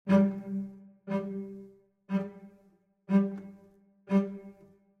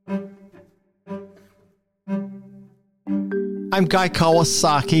I'm Guy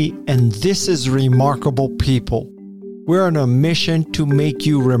Kawasaki, and this is Remarkable People. We're on a mission to make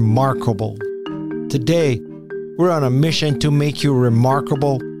you remarkable. Today, we're on a mission to make you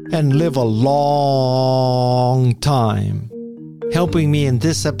remarkable and live a long time. Helping me in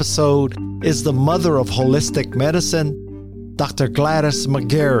this episode is the mother of holistic medicine, Dr. Gladys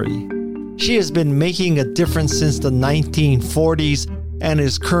McGarey. She has been making a difference since the 1940s and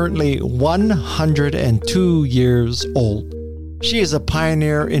is currently 102 years old. She is a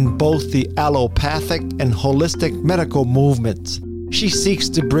pioneer in both the allopathic and holistic medical movements. She seeks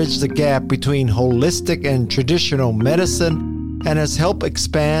to bridge the gap between holistic and traditional medicine and has helped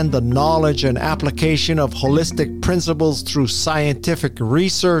expand the knowledge and application of holistic principles through scientific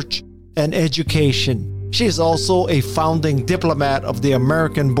research and education. She is also a founding diplomat of the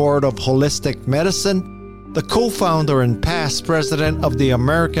American Board of Holistic Medicine, the co-founder and past president of the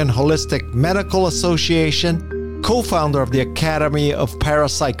American Holistic Medical Association, co-founder of the Academy of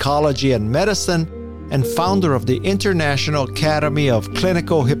Parapsychology and Medicine, and founder of the International Academy of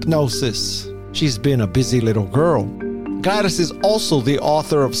Clinical Hypnosis. She's been a busy little girl. Gladys is also the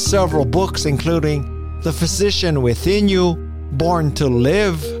author of several books, including The Physician Within You, Born to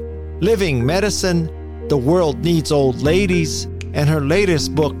Live, Living Medicine, The World Needs Old Ladies, and her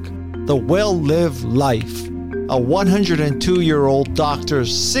latest book, The Well-Lived Life, a 102-year-old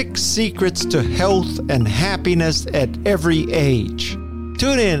doctor's 6 secrets to health and happiness at every age.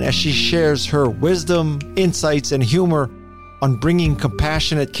 Tune in as she shares her wisdom, insights, and humor on bringing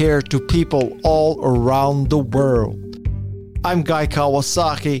compassionate care to people all around the world. I'm Guy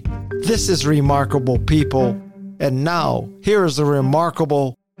Kawasaki. This is Remarkable People. And now, here is the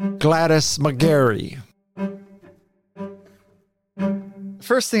remarkable Gladys McGarey.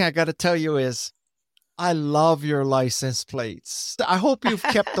 First thing I got to tell you is, I love your license plates. I hope you've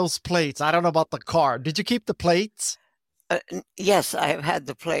kept those plates. I don't know about the car. Did you keep the plates? Yes, I have had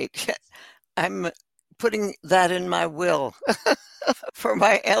the plate. I'm putting that in my will for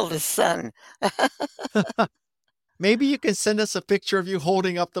my eldest son. Maybe you can send us a picture of you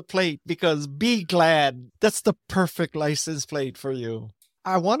holding up the plate, because be glad. That's the perfect license plate for you.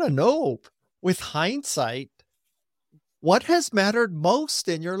 I want to know, with hindsight, what has mattered most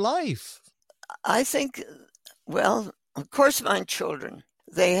in your life? I think, well, of course, my children,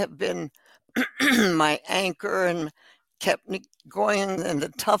 they have been my anchor and kept me going in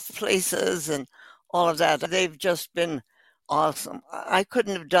the tough places and all of that. They've just been awesome. I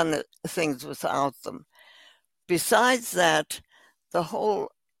couldn't have done the things without them. Besides that, the whole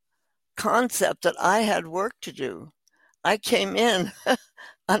concept that I had work to do, I came in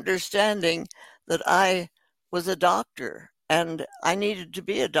understanding that I was a doctor. And I needed to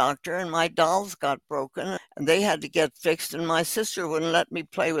be a doctor, and my dolls got broken, and they had to get fixed, and my sister wouldn't let me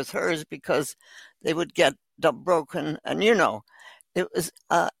play with hers because they would get broken. And, it was,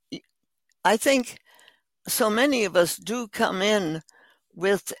 I think so many of us do come in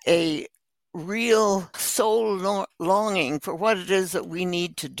with a real soul longing for what it is that we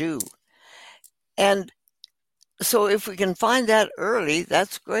need to do. And so if we can find that early,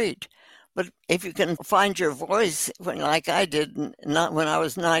 that's great. But if you can find your voice, like I did, not when I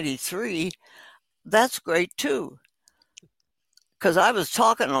was 93, that's great too. Because I was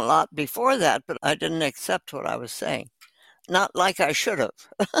talking a lot before that, but I didn't accept what I was saying. Not like I should have.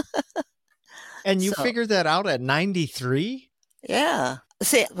 And you figured that out at 93? Yeah.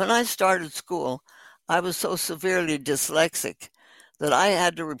 See, when I started school, I was so severely dyslexic that I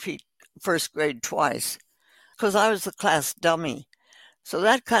had to repeat first grade twice because I was the class dummy. So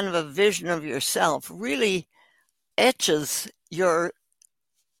that kind of a vision of yourself really etches your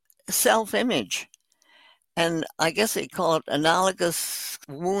self-image. And I guess they call it analogous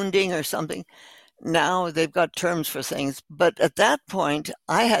wounding or something. Now they've got terms for things. But at that point,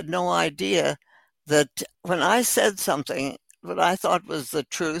 I had no idea that when I said something that I thought was the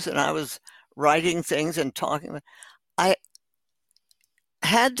truth, and I was writing things and talking, I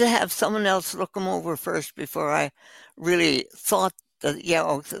had to have someone else look them over first before I really thought that,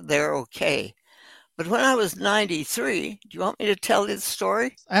 they're okay. But when I was 93, do you want me to tell you the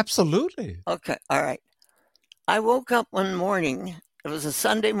story? Absolutely. Okay, all right. I woke up one morning. It was a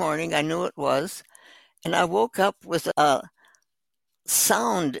Sunday morning. I knew it was. And I woke up with a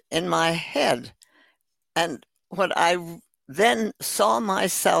sound in my head. And what I then saw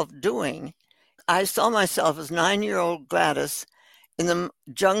myself doing, I saw myself as 9-year-old Gladys in the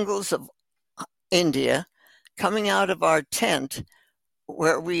jungles of India, coming out of our tent,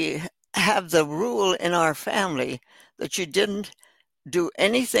 where we have the rule in our family that you didn't do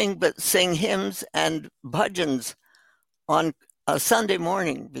anything but sing hymns and bhajans on a Sunday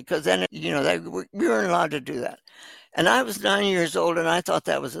morning, because then, we weren't allowed to do that. And I was 9 years old, and I thought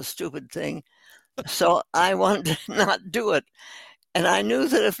that was a stupid thing. So I wanted to not do it. And I knew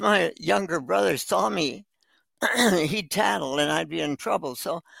that if my younger brother saw me, he'd tattle and I'd be in trouble.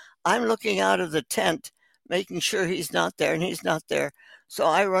 So I'm looking out of the tent, making sure he's not there, and he's not there. So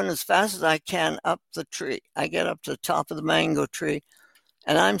I run as fast as I can up the tree. I get up to the top of the mango tree,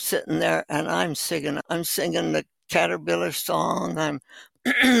 and I'm sitting there and I'm singing. I'm singing the caterpillar song. I'm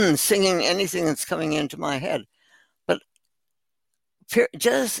singing anything that's coming into my head. But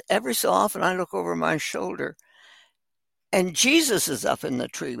just every so often, I look over my shoulder, and Jesus is up in the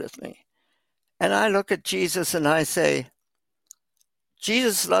tree with me. And I look at Jesus and I say,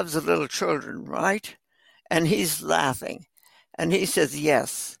 Jesus loves the little children, right? And he's laughing. And he says,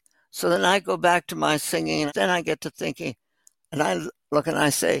 yes. So then I go back to my singing, and then I get to thinking, and I look and I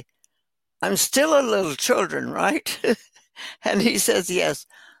say, I'm still a little children, right? And he says, yes.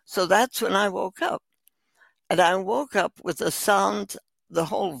 So that's when I woke up. And I woke up with the sound, the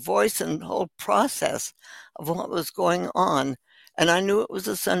whole voice and whole process of what was going on. And I knew it was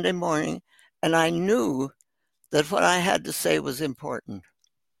a Sunday morning, and I knew that what I had to say was important.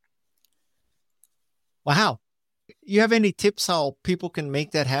 Wow. You have any tips how people can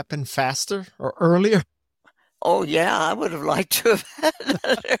make that happen faster or earlier? Oh, yeah, I would have liked to have had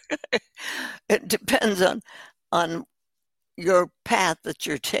that. It depends on your path that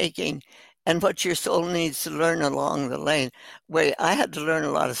you're taking and what your soul needs to learn along the way. I had to learn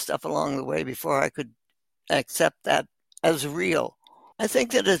a lot of stuff along the way before I could accept that as real. I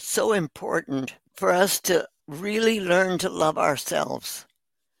think that it's so important for us to really learn to love ourselves.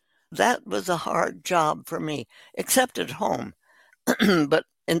 That was a hard job for me, except at home. But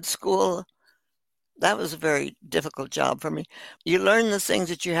in school, that was a very difficult job for me. You learn the things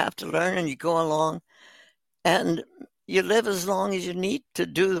that you have to learn, and you go along, and you live as long as you need to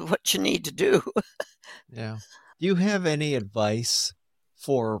do what you need to do. Yeah. Do you have any advice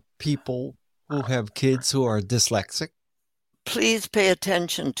for people who have kids who are dyslexic? Please pay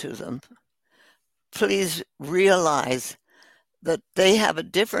attention to them. Please realize that they have a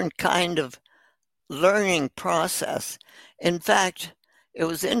different kind of learning process. In fact, it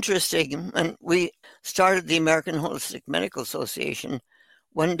was interesting when we started the American Holistic Medical Association.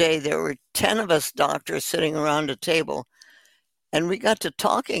 One day there were 10 of us doctors sitting around a table, and we got to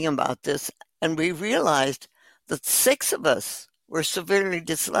talking about this, and we realized that 6 of us were severely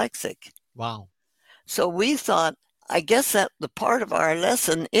dyslexic. Wow. So we thought, I guess that the part of our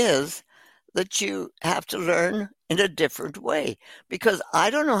lesson is that you have to learn in a different way, because I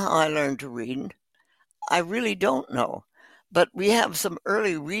don't know how I learned to read. I really don't know. But we have some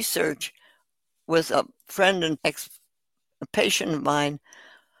early research with a friend and ex-patient of mine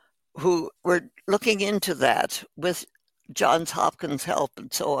who were looking into that with Johns Hopkins help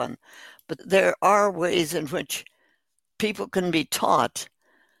and so on. But there are ways in which people can be taught.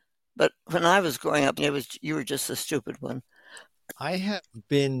 But when I was growing up, you were just a stupid one. I have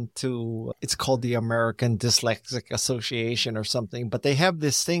been to, it's called the American Dyslexic Association or something, but they have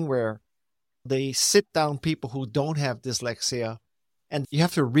this thing where they sit down people who don't have dyslexia, and you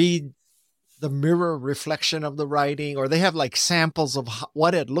have to read the mirror reflection of the writing, or they have like samples of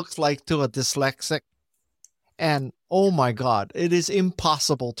what it looks like to a dyslexic. And oh my God, it is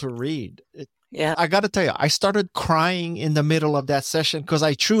impossible to read. Yeah. I got to tell you, I started crying in the middle of that session because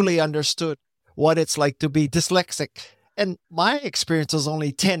I truly understood what it's like to be dyslexic. And my experience was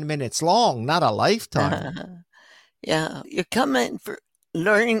only 10 minutes long, not a lifetime. Yeah. You come in for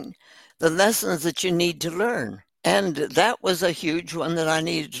learning the lessons that you need to learn. And that was a huge one that I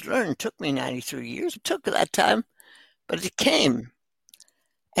needed to learn. It took me 93 years. It took that time, but it came.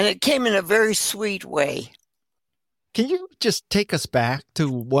 And it came in a very sweet way. Can you just take us back to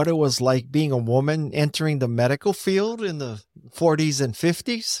what it was like being a woman entering the medical field in the 40s and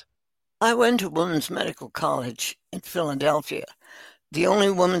 50s? I went to Women's Medical College in Philadelphia, the only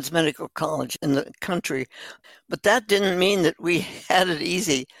women's medical college in the country. But that didn't mean that we had it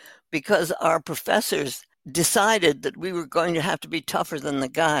easy, because our professors decided that we were going to have to be tougher than the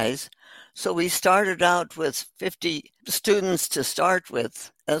guys. So we started out with 50 students to start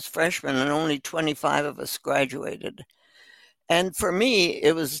with as freshmen, and only 25 of us graduated. And for me,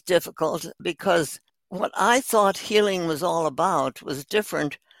 it was difficult because what I thought healing was all about was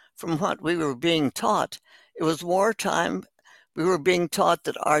different from what we were being taught. It was wartime. We were being taught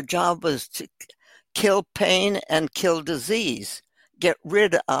that our job was to kill pain and kill disease, get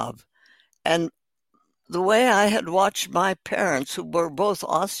rid of. And the way I had watched my parents, who were both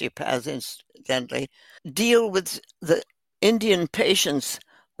osteopaths incidentally, deal with the Indian patients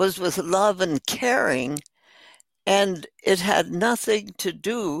was with love and caring, and it had nothing to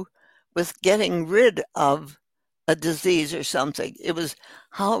do with getting rid of a disease or something. It was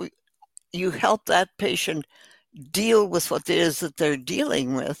how you help that patient deal with what it is that they're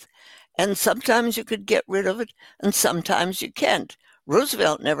dealing with. And sometimes you could get rid of it, and sometimes you can't.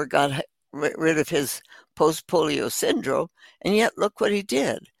 Roosevelt never got rid of his post-polio syndrome, and yet look what he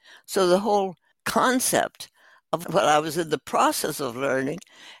did. So the whole concept of what I was in the process of learning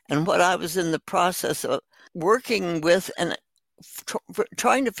and what I was in the process of working with and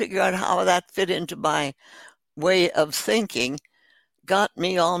trying to figure out how that fit into my way of thinking got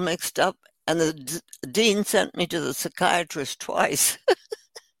me all mixed up. And the dean sent me to the psychiatrist twice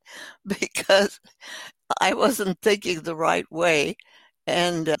because I wasn't thinking the right way.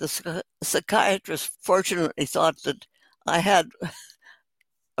 And the psychiatrist fortunately thought that I had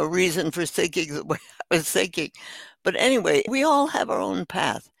a reason for thinking the way I was thinking. But anyway, we all have our own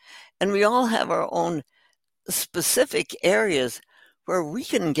path, and we all have our own specific areas where we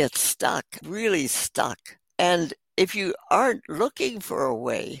can get stuck, really stuck. And if you aren't looking for a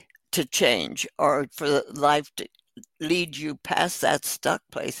way to change or for life to lead you past that stuck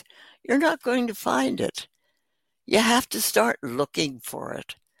place, you're not going to find it. You have to start looking for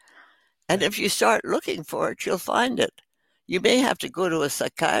it. And if you start looking for it, you'll find it. You may have to go to a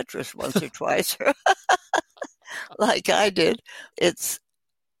psychiatrist once or twice, like I did. It's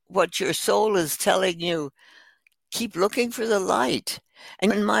what your soul is telling you. Keep looking for the light.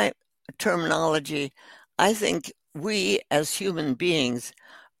 And in my terminology, I think we as human beings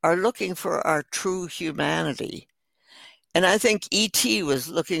are looking for our true humanity. And I think E.T. was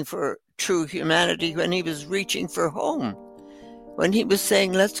looking for true humanity when he was reaching for home, when he was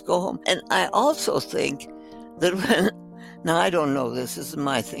saying, let's go home. And I also think that now I don't know this is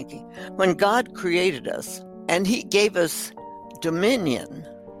my thinking, when God created us and he gave us dominion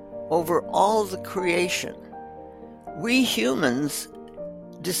over all the creation, we humans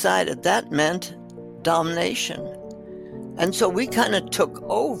decided that meant domination. And so we kind of took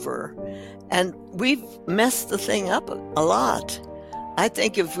over, and we've messed the thing up a lot. I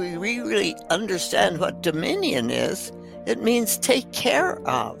think if we really understand what dominion is, it means take care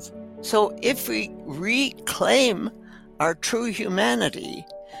of. So if we reclaim our true humanity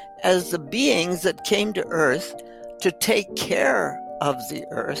as the beings that came to Earth to take care of the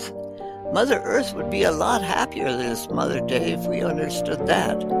Earth, Mother Earth would be a lot happier this Mother Day if we understood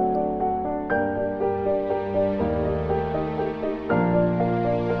that.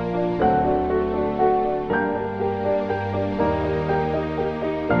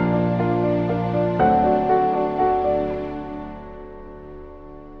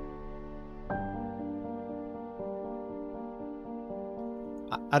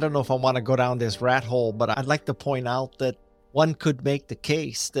 I don't know if I want to go down this rat hole, but I'd like to point out that one could make the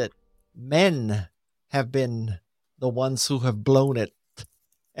case that men have been the ones who have blown it.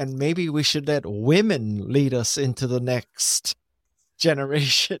 And maybe we should let women lead us into the next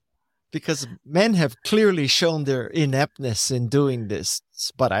generation, because men have clearly shown their ineptness in doing this.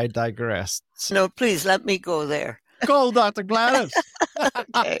 But I digress. No, please let me go there. Go, Dr. Gladys.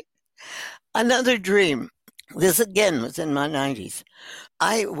 Okay. Another dream. This again was in my 90s.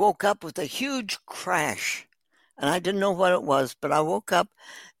 I woke up with a huge crash, and I didn't know what it was, but I woke up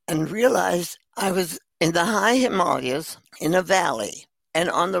and realized I was in the high Himalayas in a valley. And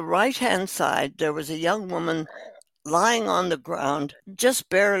on the right-hand side, there was a young woman lying on the ground, just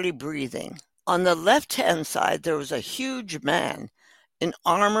barely breathing. On the left-hand side, there was a huge man in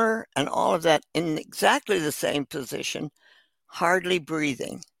armor and all of that in exactly the same position, hardly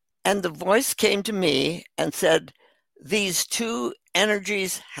breathing. And the voice came to me and said, these two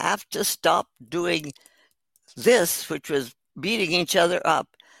energies have to stop doing this, which was beating each other up.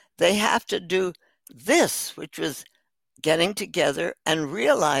 They have to do this, which was getting together and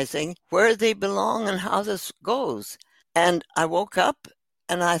realizing where they belong and how this goes. And I woke up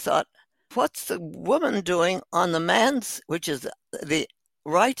and I thought, what's the woman doing on the man's, which is the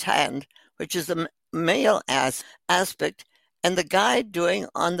right hand, which is the male aspect, and the guy doing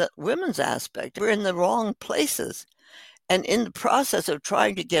on the women's aspect? We're in the wrong places. And in the process of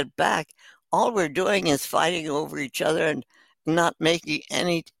trying to get back, all we're doing is fighting over each other and not making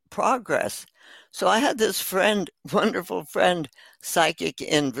any progress. So I had this friend, wonderful friend, psychic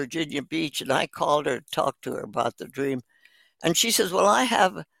in Virginia Beach, and I called her, talked to her about the dream. And she says, well, I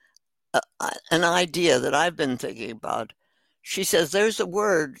have an idea that I've been thinking about. She says, there's a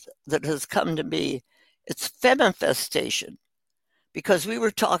word that has come to me. It's femifestation, because we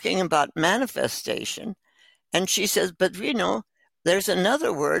were talking about manifestation. And she says, but there's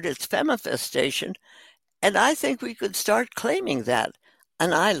another word, it's femifestation. And I think we could start claiming that.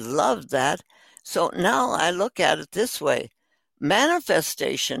 And I loved that. So now I look at it this way.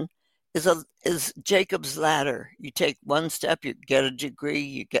 Manifestation is Jacob's ladder. You take one step, you get a degree,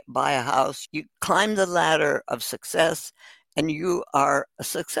 you buy a house, you climb the ladder of success, and you are a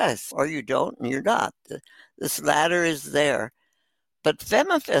success, or you don't, and you're not. This ladder is there. But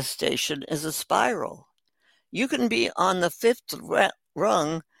femifestation is a spiral. You can be on the fifth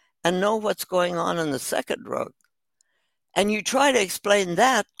rung and know what's going on in the second rung. And you try to explain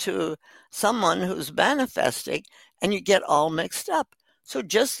that to someone who's manifesting, and you get all mixed up. So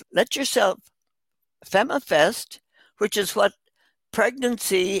just let yourself femifest, which is what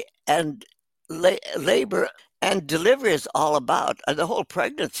pregnancy and labor and delivery is all about. The whole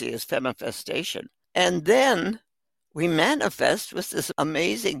pregnancy is femifestation. And then we manifest with this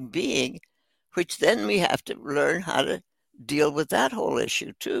amazing being, which then we have to learn how to deal with that whole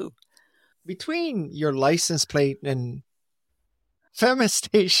issue too. Between your license plate and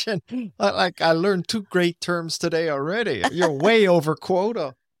femestation, like I learned 2 great terms today already. You're way over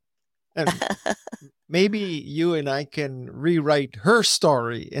quota. And maybe you and I can rewrite her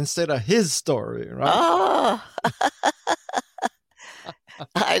story instead of his story, right? Oh,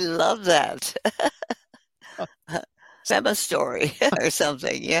 I love that. Fema story or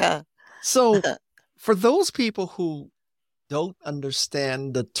something, yeah. So for those people who don't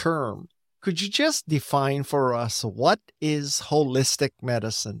understand the term, could you just define for us what is holistic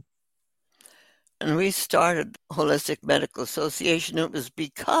medicine? And we started Holistic Medical Association. It was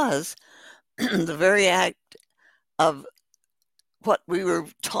because the very act of what we were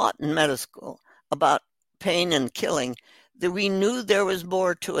taught in medical school about pain and killing, that we knew there was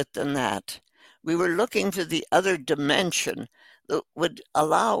more to it than that. We were looking for the other dimension that would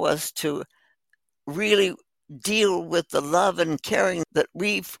allow us to really deal with the love and caring that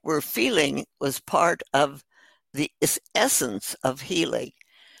we were feeling was part of the essence of healing.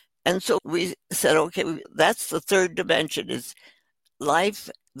 And so we said, okay, that's the third dimension, is life,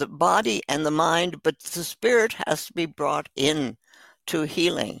 the body and the mind, but the spirit has to be brought in to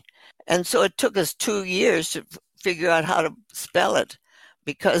healing. And so it took us 2 years to figure out how to spell it,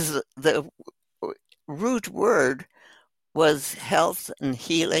 because the root word was health and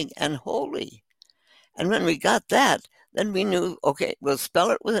healing and holy. And when we got that, then we knew, okay, we'll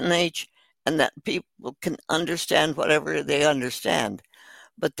spell it with an H, and that people can understand whatever they understand.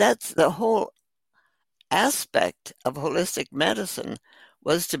 But that's the whole aspect of holistic medicine,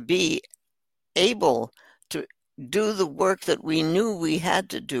 was to be able to do the work that we knew we had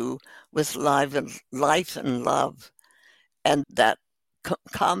to do with life and love. And that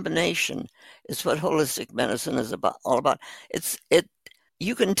combination is what holistic medicine is all about.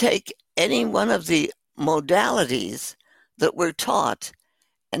 You can take any one of the modalities that we're taught,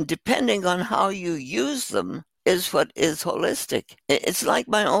 and depending on how you use them is what is holistic. It's like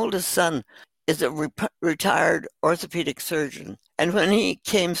my oldest son is a retired orthopedic surgeon. And when he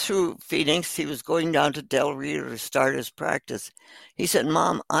came through Phoenix, he was going down to Del Rio to start his practice. He said,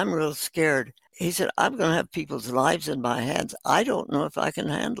 "Mom, I'm real scared." He said, "I'm going to have people's lives in my hands. I don't know if I can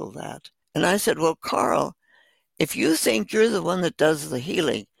handle that." And I said, "Well, Carl, if you think you're the one that does the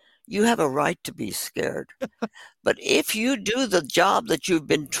healing, you have a right to be scared. But if you do the job that you've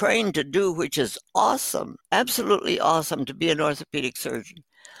been trained to do, which is awesome, absolutely awesome to be an orthopedic surgeon,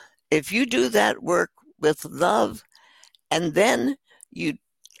 if you do that work with love, and then you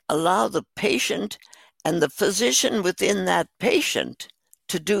allow the patient and the physician within that patient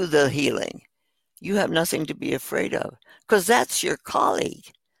to do the healing, you have nothing to be afraid of, because that's your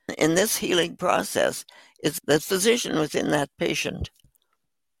colleague in this healing process, is the physician within that patient."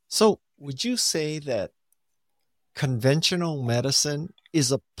 So would you say that conventional medicine is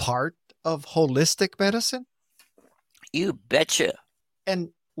a part of holistic medicine? You betcha. And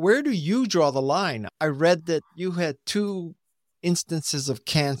where do you draw the line? I read that you had 2 instances of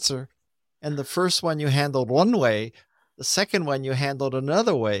cancer, and the first one you handled one way, the second one you handled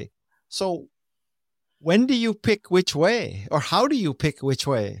another way. So when do you pick which way, or how do you pick which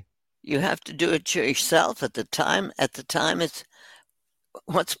way? You have to do it yourself at the time. At the time, it's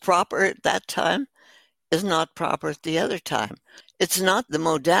what's proper at that time is not proper at the other time. It's not the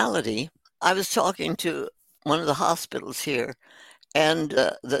modality. I was talking to one of the hospitals here, and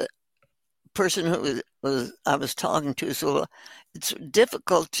the person who I was talking to said, "Well, it's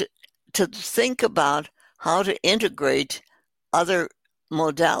difficult to think about how to integrate other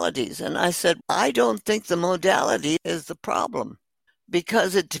modalities." And I said, "I don't think the modality is the problem,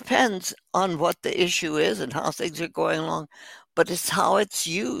 because it depends on what the issue is and how things are going along, but it's how it's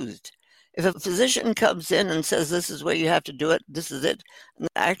used. If a physician comes in and says, this is where you have to do it, this is it, and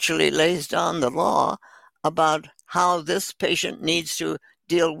actually lays down the law about how this patient needs to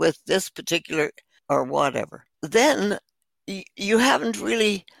deal with this particular or whatever, then you haven't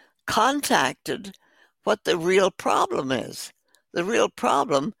really contacted what the real problem is. The real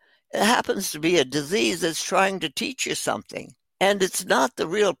problem, it happens to be a disease that's trying to teach you something. And it's not the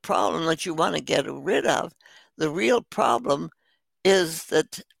real problem that you want to get rid of. The real problem is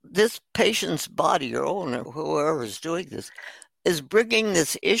that this patient's body, your own or whoever is doing this, is bringing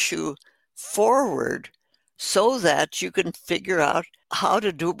this issue forward so that you can figure out how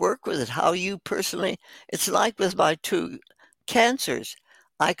to do work with it, how you personally, it's like with my two cancers.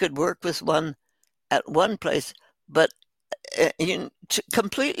 I could work with one at one place, but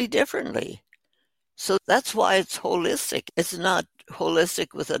completely differently. So that's why it's holistic. It's not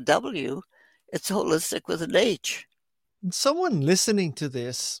holistic with a W, it's holistic with an H. Someone listening to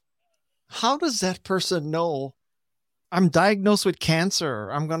this, how does that person know I'm diagnosed with cancer?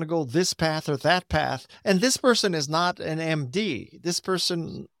 I'm going to go this path or that path. And this person is not an MD. This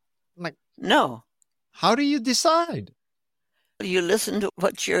person, no. How do you decide? You listen to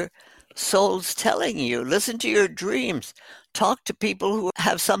what your soul's telling you. Listen to your dreams. Talk to people who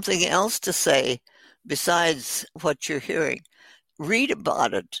have something else to say besides what you're hearing. Read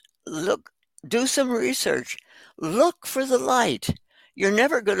about it. Look, do some research. Look for the light. You're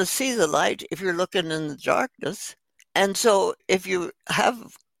never going to see the light if you're looking in the darkness. And so if you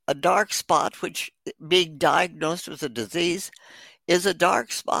have a dark spot, which being diagnosed with a disease is a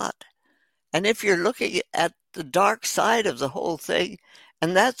dark spot. And if you're looking at the dark side of the whole thing,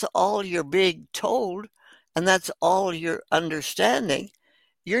 and that's all you're being told, and that's all you're understanding,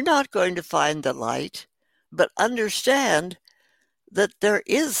 you're not going to find the light. But understand that there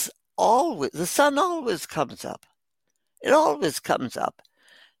is always, the sun always comes up. It always comes up.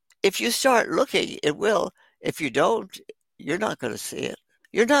 If you start looking, it will. If you don't, you're not going to see it.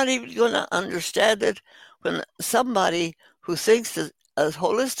 You're not even going to understand it when somebody who thinks that a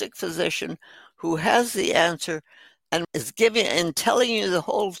holistic physician who has the answer and is giving and telling you the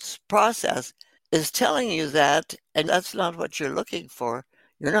whole process is telling you that, and that's not what you're looking for,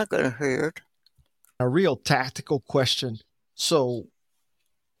 you're not going to hear it. A real tactical question. So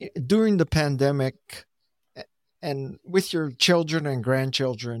during the pandemic and with your children and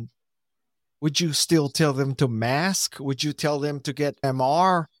grandchildren, would you still tell them to mask? Would you tell them to get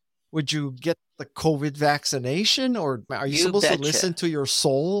MR? Would you get the COVID vaccination? Or are you supposed to listen to your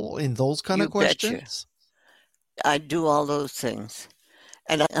soul in those kind of questions? I do all those things.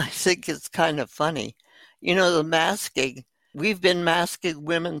 And I think it's kind of funny. You know, the masking, we've been masking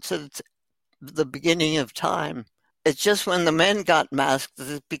women since the beginning of time. It's just when the men got masked that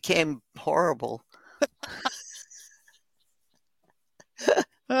it became horrible.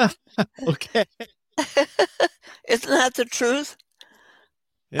 Okay. Isn't that the truth?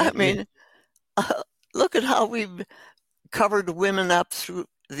 Yeah, I mean, look at how we've covered women up through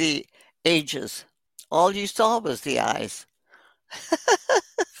the ages. All you saw was the eyes.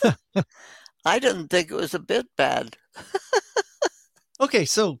 I didn't think it was a bit bad. Okay,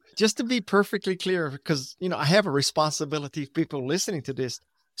 so just to be perfectly clear, because, I have a responsibility for people listening to this.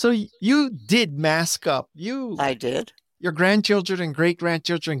 So you did mask up. I did. Your grandchildren and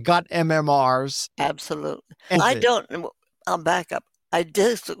great-grandchildren got MMRs. Absolutely. I'll back up. I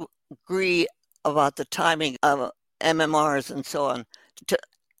disagree about the timing of MMRs and so on. To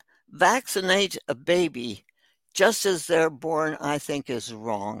vaccinate a baby just as they're born, I think is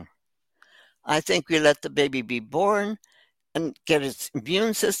wrong. I think we let the baby be born and get its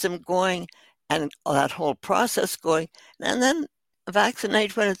immune system going and that whole process going, and then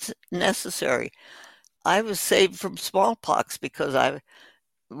vaccinate when it's necessary. I was saved from smallpox because I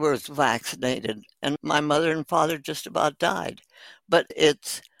was vaccinated, and my mother and father just about died. But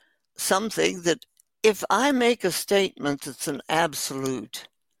it's something that if I make a statement that's an absolute,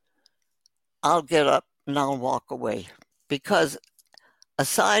 I'll get up and I'll walk away. Because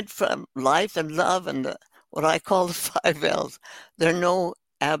aside from life and love and what I call the 5 L's, there are no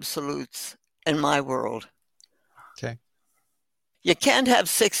absolutes in my world. Okay. You can't have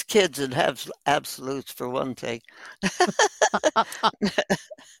 6 kids and have absolutes, for one thing.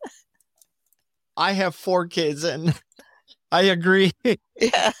 I have 4 kids, and I agree.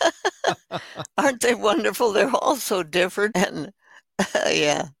 Yeah. Aren't they wonderful? They're all so different. And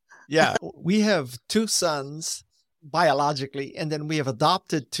yeah. Yeah. We have 2 sons biologically, and then we have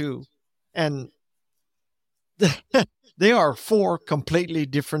adopted 2. And they are 4 completely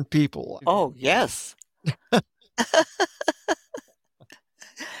different people. Oh, yes.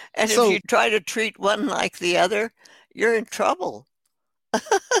 And if you try to treat one like the other, you're in trouble.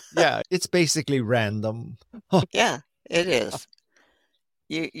 Yeah, it's basically random. Yeah, it is.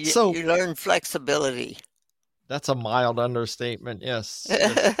 You learn flexibility. That's a mild understatement, yes.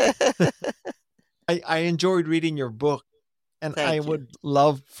 I enjoyed reading your book. And I Thank you. would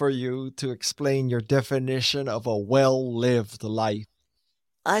love for you to explain your definition of a well-lived life.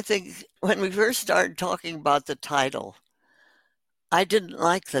 I think when we first started talking about the title, I didn't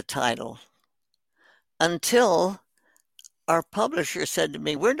like the title until our publisher said to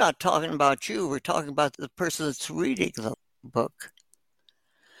me, "We're not talking about you, we're talking about the person that's reading the book."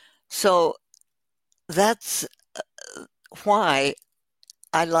 So that's why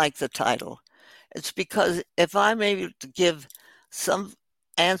I like the title. It's because if I'm able to give some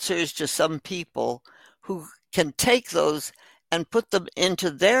answers to some people who can take those and put them into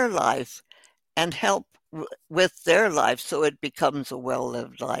their life and help with their life so it becomes a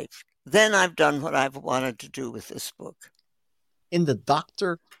well-lived life, then I've done what I've wanted to do with this book. In the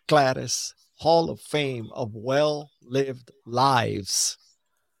Dr. Gladys Hall of Fame of well-lived lives,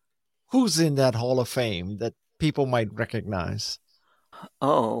 who's in that Hall of Fame that people might recognize?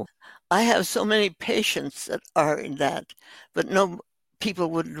 Oh, I have so many patients that are in that, but no people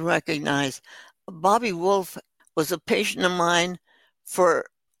wouldn't recognize. Bobby Wolf was a patient of mine for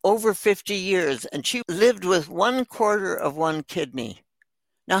over 50 years, and she lived with 1/4 of one kidney.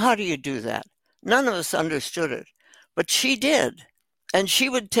 Now, how do you do that? None of us understood it, but she did. And she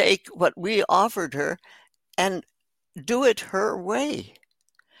would take what we offered her and do it her way.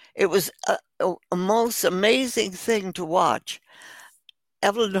 It was a most amazing thing to watch.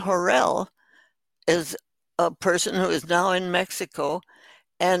 Evelyn Horrell is a person who is now in Mexico,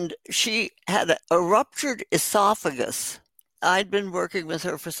 and she had a ruptured esophagus. I'd been working with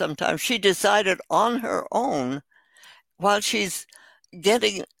her for some time. She decided on her own, while she's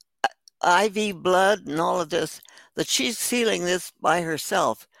getting IV blood and all of this, that she's sealing this by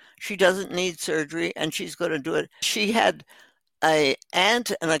herself. She doesn't need surgery, and she's going to do it. She had an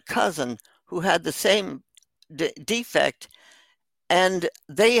aunt and a cousin who had the same defect, and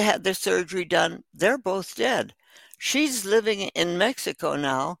they had their surgery done. They're both dead. She's living in Mexico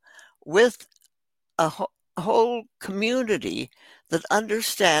now with a whole community that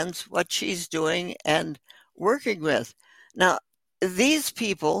understands what she's doing and working with. Now, these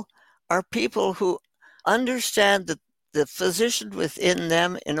people are people who understand the physician within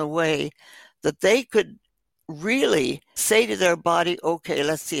them in a way that they could really say to their body, okay,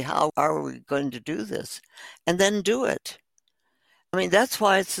 let's see, how are we going to do this? And then do it. I mean, that's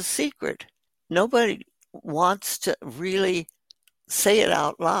why it's a secret. Nobody wants to really say it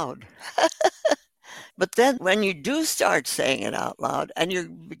out loud. But then when you do start saying it out loud and you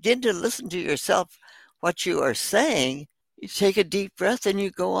begin to listen to yourself, what you are saying, you take a deep breath and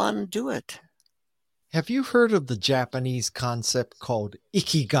you go on and do it. Have you heard of the Japanese concept called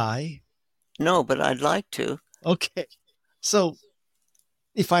ikigai? No, but I'd like to. Okay. So,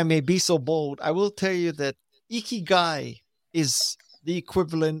 if I may be so bold, I will tell you that ikigai is the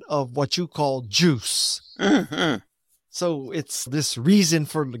equivalent of what you call juice. Mm-hmm. So it's this reason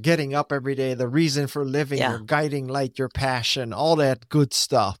for getting up every day, the reason for living, your guiding light, your passion, all that good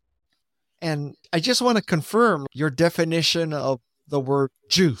stuff. And I just want to confirm your definition of the word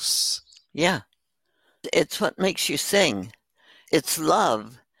juice. Yeah. It's what makes you sing. It's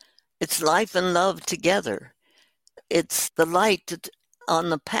love. It's life and love together. It's the light on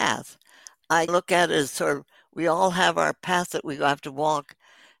the path. I look at it as sort of, we all have our path that we have to walk,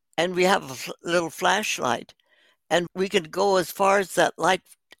 and we have a little flashlight, and we can go as far as that light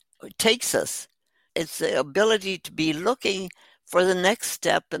takes us. It's the ability to be looking for the next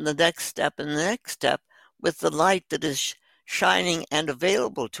step and the next step and the next step with the light that is shining and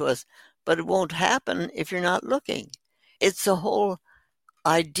available to us, but it won't happen if you're not looking. It's the whole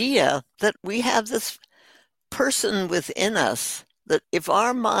idea that we have this person within us, that if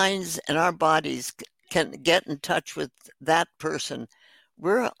our minds and our bodies can get in touch with that person,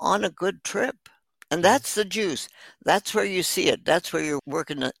 we're on a good trip. And that's the juice. That's where you see it. That's where you're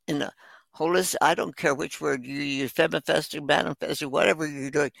working in a holistic, I don't care which word you use, femifesting, manifesting, whatever you're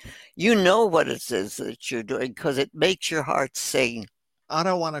doing. You know what it is that you're doing because it makes your heart sing. I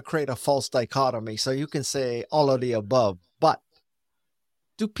don't want to create a false dichotomy, so you can say all of the above. But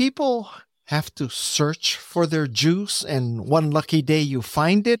do people have to search for their juice and one lucky day you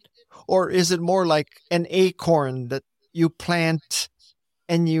find it? Or is it more like an acorn that you plant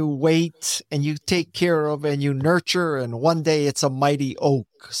and you wait and you take care of and you nurture, and one day it's a mighty oak?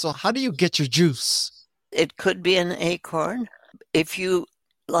 So how do you get your juice? It could be an acorn. If you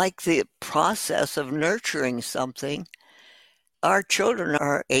like the process of nurturing something, our children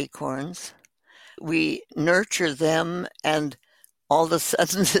are acorns. We nurture them, and all of a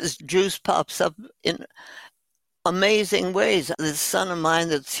sudden this juice pops up in amazing ways. This son of mine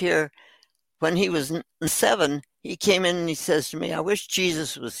that's here, when he was 7, he came in and he says to me, I wish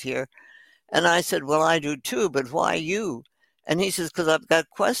Jesus was here. And I said, well, I do too, but why you? And he says, because I've got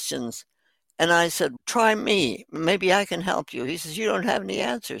questions. And I said, try me. Maybe I can help you. He says, you don't have any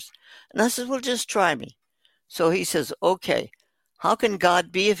answers. And I said, well, just try me. So he says, okay, how can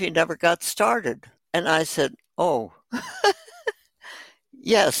God be if he never got started? And I said, oh,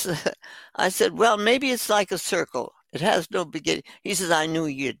 yes. I said, well, maybe it's like a circle. It has no beginning. He says, I knew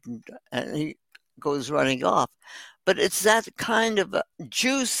you didn't. And he goes running off. But it's that kind of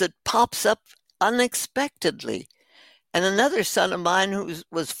juice that pops up unexpectedly. And another son of mine who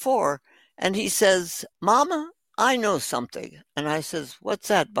was 4, and he says, Mama, I know something. And I says, what's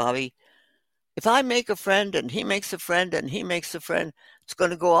that, Bobby? If I make a friend and he makes a friend and he makes a friend, it's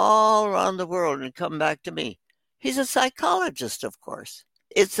going to go all around the world and come back to me. He's a psychologist, of course.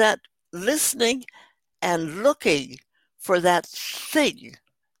 It's that listening and looking for that thing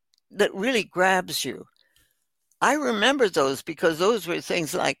that really grabs you. I remember those because those were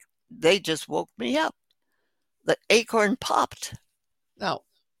things like they just woke me up. The acorn popped. Now,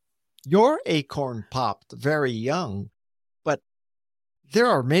 your acorn popped very young, but there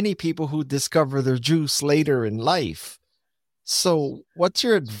are many people who discover their juice later in life. So what's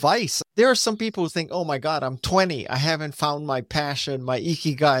your advice? There are some people who think, oh my God, I'm 20. I haven't found my passion, my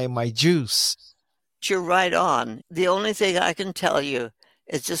ikigai, my juice. You're right on. The only thing I can tell you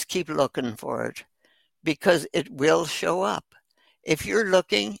is just keep looking for it because it will show up. If you're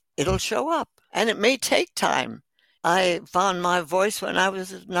looking, it'll show up. And it may take time. I found my voice when I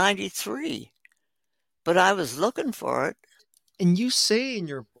was 93, but I was looking for it. And you say in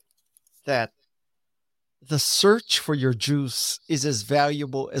your book that the search for your juice is as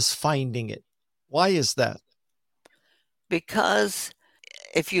valuable as finding it. Why is that? Because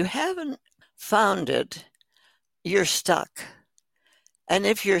if you haven't found it, you're stuck. And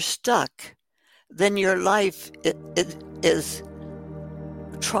if you're stuck, then your life it is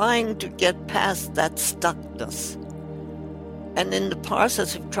trying to get past that stuckness. And in the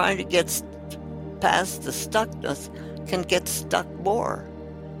process of trying to get past the stuckness, can get stuck more.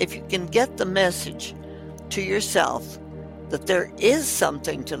 If you can get the message to yourself that there is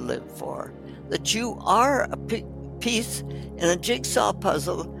something to live for, that you are a piece in a jigsaw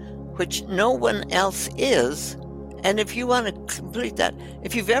puzzle which no one else is, and if you want to complete that,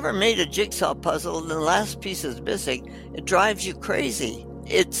 if you've ever made a jigsaw puzzle and the last piece is missing, it drives you crazy.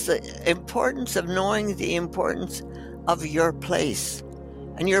 It's the importance of knowing the importance of your place.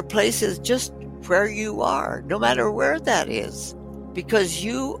 And your place is just where you are, no matter where that is, because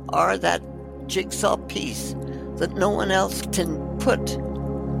you are that jigsaw piece that no one else can put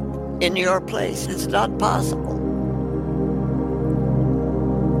in your place. It's not possible.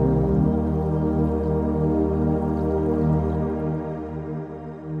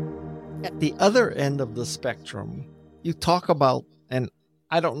 At the other end of the spectrum, you talk about, and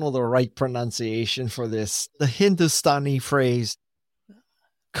I don't know the right pronunciation for this, the Hindustani phrase,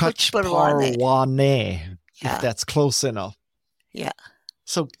 Kuch Parwane, if that's close enough. Yeah.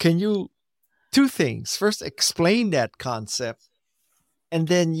 So can you, 2 things. First, explain that concept. And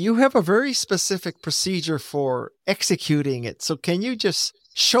then you have a very specific procedure for executing it. So can you just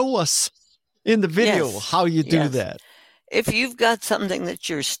show us in the video how you do that? If you've got something that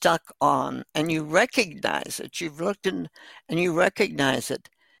you're stuck on and you recognize it, you've looked in and you recognize it,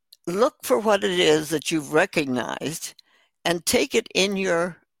 look for what it is that you've recognized and take it in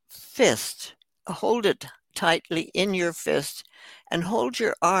your fist. Hold it tightly in your fist and hold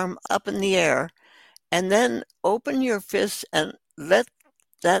your arm up in the air and then open your fist and let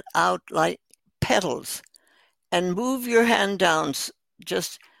that out like petals and move your hand down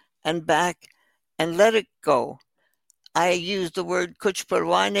just and back and let it go. I use the word Kuch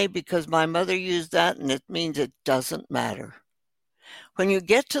Parwane because my mother used that and it means it doesn't matter. When you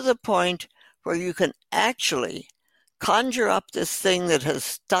get to the point where you can actually conjure up this thing that has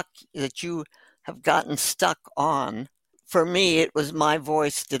stuck, that you have gotten stuck on, for me, it was my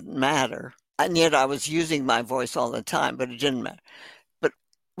voice didn't matter. And yet I was using my voice all the time, but it didn't matter. But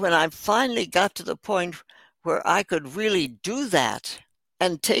when I finally got to the point where I could really do that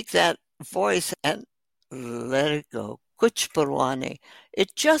and take that voice and let it go, Kuch Parwane,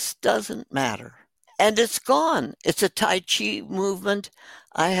 it just doesn't matter. And it's gone. It's a Tai Chi movement.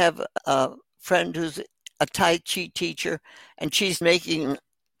 I have a friend who's a Tai Chi teacher, and she's making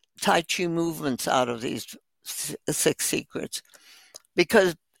Tai Chi movements out of these 6 secrets.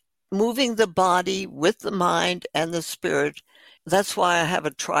 Because moving the body with the mind and the spirit, that's why I have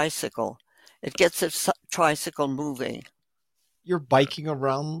a tricycle. It gets a tricycle moving. You're biking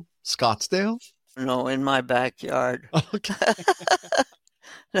around Scottsdale? No, in my backyard. Okay.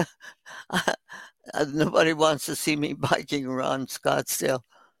 Nobody wants to see me biking around Scottsdale.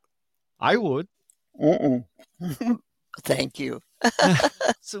 I would. Thank you.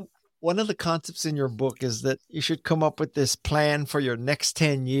 So, one of the concepts in your book is that you should come up with this plan for your next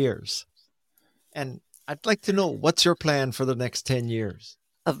 10 years. And I'd like to know, what's your plan for the next 10 years?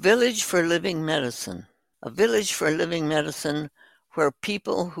 A village for living medicine. A village for living medicine where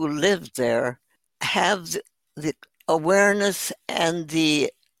people who live there have the awareness and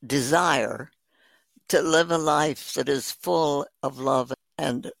the desire to live a life that is full of love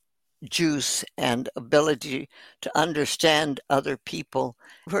and juice and ability to understand other people,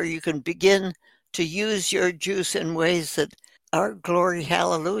 where you can begin to use your juice in ways that are glory,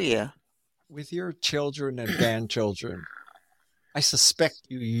 hallelujah. With your children and grandchildren, I suspect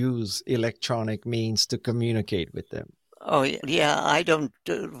you use electronic means to communicate with them. Oh, yeah, I don't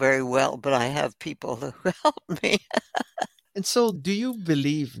do very well, but I have people who help me. And so, do you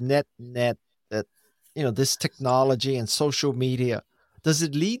believe net that this technology and social media, does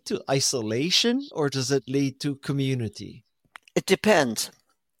it lead to isolation or does it lead to community? It depends.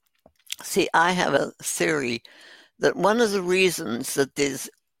 See, I have a theory that one of the reasons that these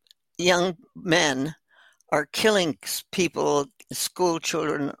young men are killing people, school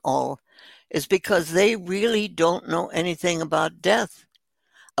children, all, is because they really don't know anything about death.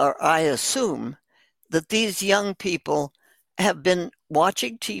 Or I assume that these young people have been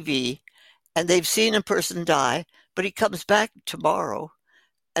watching TV and they've seen a person die, but he comes back tomorrow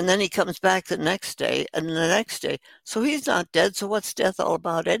and then he comes back the next day and the next day. So he's not dead. So what's death all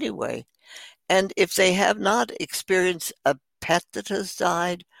about anyway? And if they have not experienced a pet that has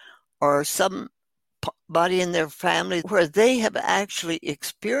died or somebody in their family where they have actually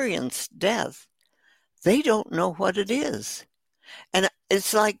experienced death, they don't know what it is. And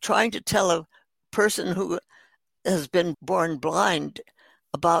it's like trying to tell a person who has been born blind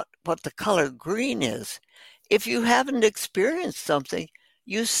about what the color green is. If you haven't experienced something,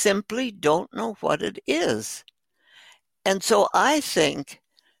 you simply don't know what it is. And so I think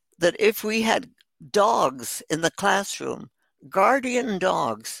that if we had dogs in the classroom, guardian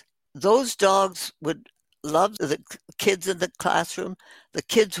dogs, those dogs would love the kids in the classroom. The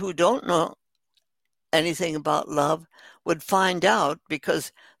kids who don't know anything about love would find out,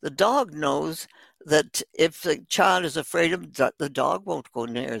 because the dog knows that if the child is afraid of the dog won't go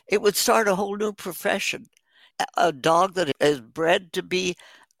near. It would start a whole new profession. A dog that is bred to be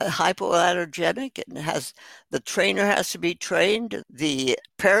hypoallergenic and the trainer has to be trained, the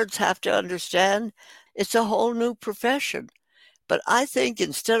parents have to understand. It's a whole new profession. But I think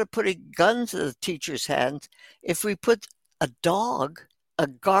instead of putting guns in the teacher's hands, if we put a dog, a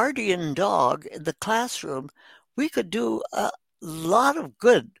guardian dog in the classroom, we could do a lot of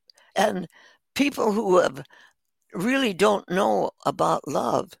good. And people who really don't know about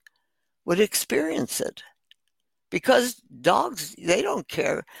love would experience it. Because dogs, they don't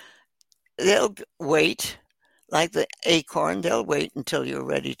care. They'll wait, like the acorn, they'll wait until you're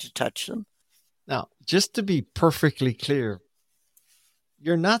ready to touch them. Now, just to be perfectly clear,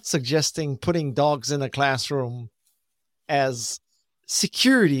 you're not suggesting putting dogs in a classroom as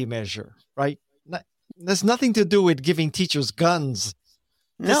security measure, right? There's nothing to do with giving teachers guns.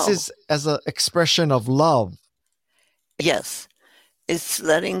 No. This is as an expression of love. Yes. It's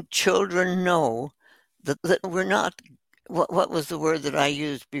letting children know that we're not, what was the word that I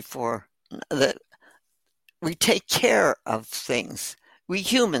used before? That we take care of things. We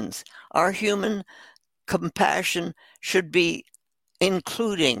humans, our human compassion should be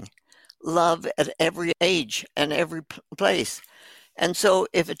including love at every age and every place. And so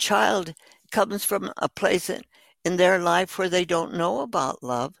if a child comes from a place in their life where they don't know about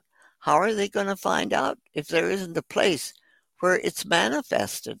love, how are they going to find out if there isn't a place where it's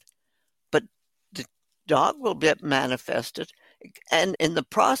manifested? But the dog will get manifested, and in the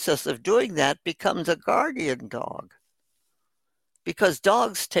process of doing that becomes a guardian dog, because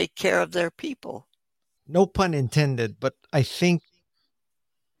dogs take care of their people. No pun intended, but I think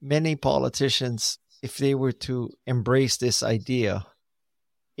many politicians, if they were to embrace this idea,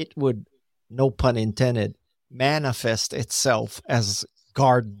 it would, no pun intended, manifest itself as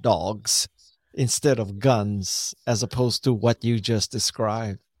guard dogs instead of guns, as opposed to what you just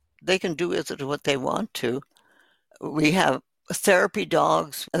described. They can do with it what they want to. We have therapy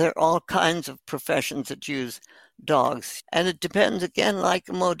dogs. There are all kinds of professions that use dogs. And it depends, again, like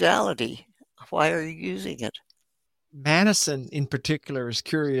a modality. Why are you using it? Madison, in particular, is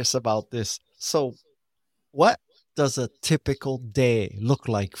curious about this. So, what does a typical day look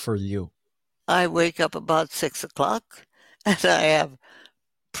like for you? I wake up about 6 o'clock and I have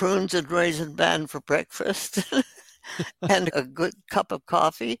prunes and raisin bran for breakfast and a good cup of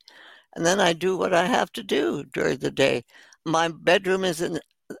coffee. And then I do what I have to do during the day. My bedroom is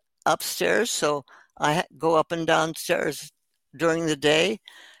upstairs, so I go up and downstairs during the day,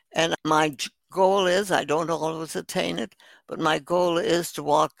 and my goal is, I don't always attain it, but my goal is to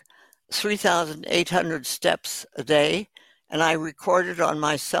walk 3,800 steps a day, and I record it on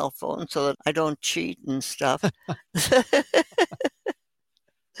my cell phone so that I don't cheat and stuff.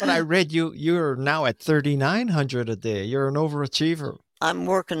 But I read you're now at 3,900 a day. You're an overachiever. I'm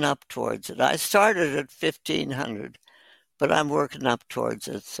working up towards it. I started at 1,500, but I'm working up towards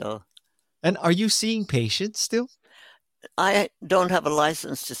it. So. And are you seeing patients still? I don't have a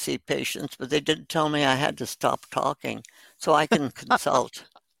license to see patients, but they did tell me I had to stop talking so I can consult.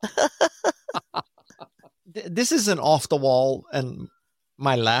 This is an off the wall and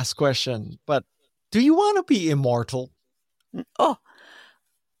my last question, but do you want to be immortal? Oh,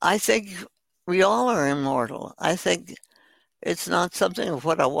 I think we all are immortal. I think it's not something of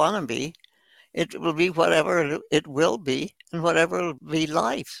what I want to be. It will be whatever it will be, and whatever will be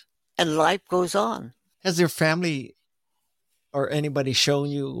life. And life goes on. Has your family or anybody shown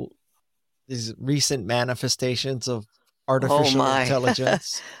you these recent manifestations of artificial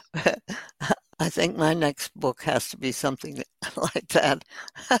intelligence? I think my next book has to be something like that.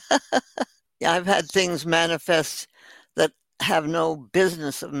 Yeah, I've had things manifest that have no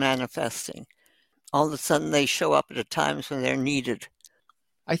business of manifesting. All of a sudden they show up at times when they're needed.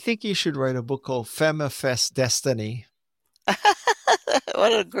 I think you should write a book called Femifest Destiny.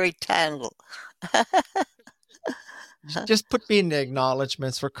 What a great title. Just put me in the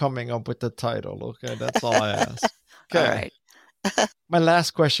acknowledgments for coming up with the title, okay? That's all I ask. Okay. All right. My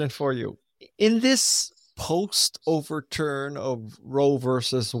last question for you. In this post-overturn of Roe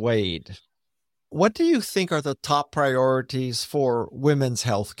versus Wade, what do you think are the top priorities for women's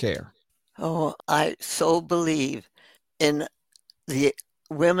health care? Oh, I so believe in the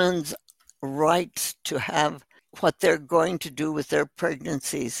women's rights to have what they're going to do with their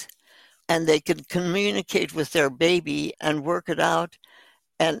pregnancies. And they can communicate with their baby and work it out.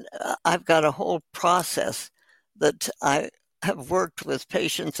 And I've got a whole process that I have worked with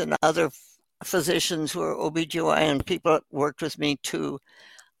patients and other physicians who are OBGYN people that worked with me too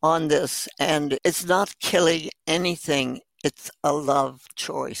on this. And it's not killing anything. It's a love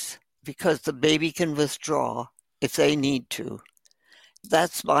choice because the baby can withdraw if they need to.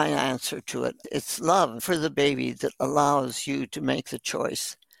 That's my answer to it. It's love for the baby that allows you to make the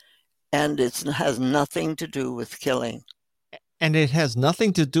choice. And it has nothing to do with killing. And it has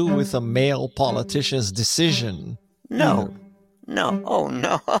nothing to do with a male politician's decision. No. No. Oh,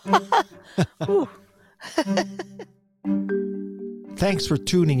 no. Thanks for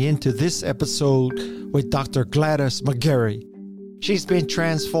tuning in to this episode with Dr. Gladys McGarey. She's been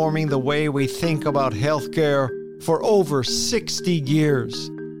transforming the way we think about healthcare for over 60 years.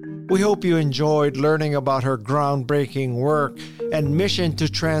 We hope you enjoyed learning about her groundbreaking work and mission to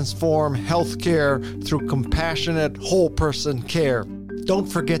transform healthcare through compassionate whole-person care. Don't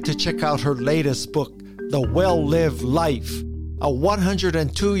forget to check out her latest book, The Well-Lived Life, a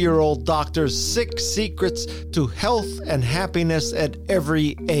 102-year-old doctor's 6 secrets to health and happiness at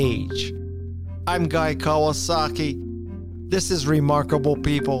every age. I'm Guy Kawasaki. This is Remarkable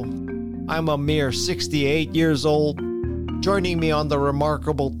People. I'm a mere 68 years old. Joining me on the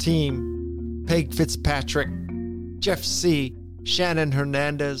Remarkable team, Peg Fitzpatrick, Jeff C., Shannon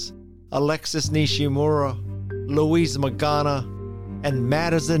Hernandez, Alexis Nishimura, Louise Magana, and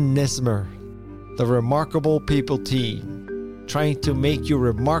Madison Nismer. The Remarkable People team, trying to make you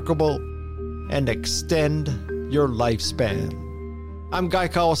remarkable and extend your lifespan. I'm Guy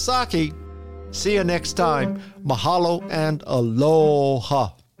Kawasaki. See you next time. Mahalo and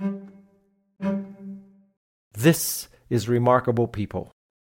aloha. This is Remarkable People.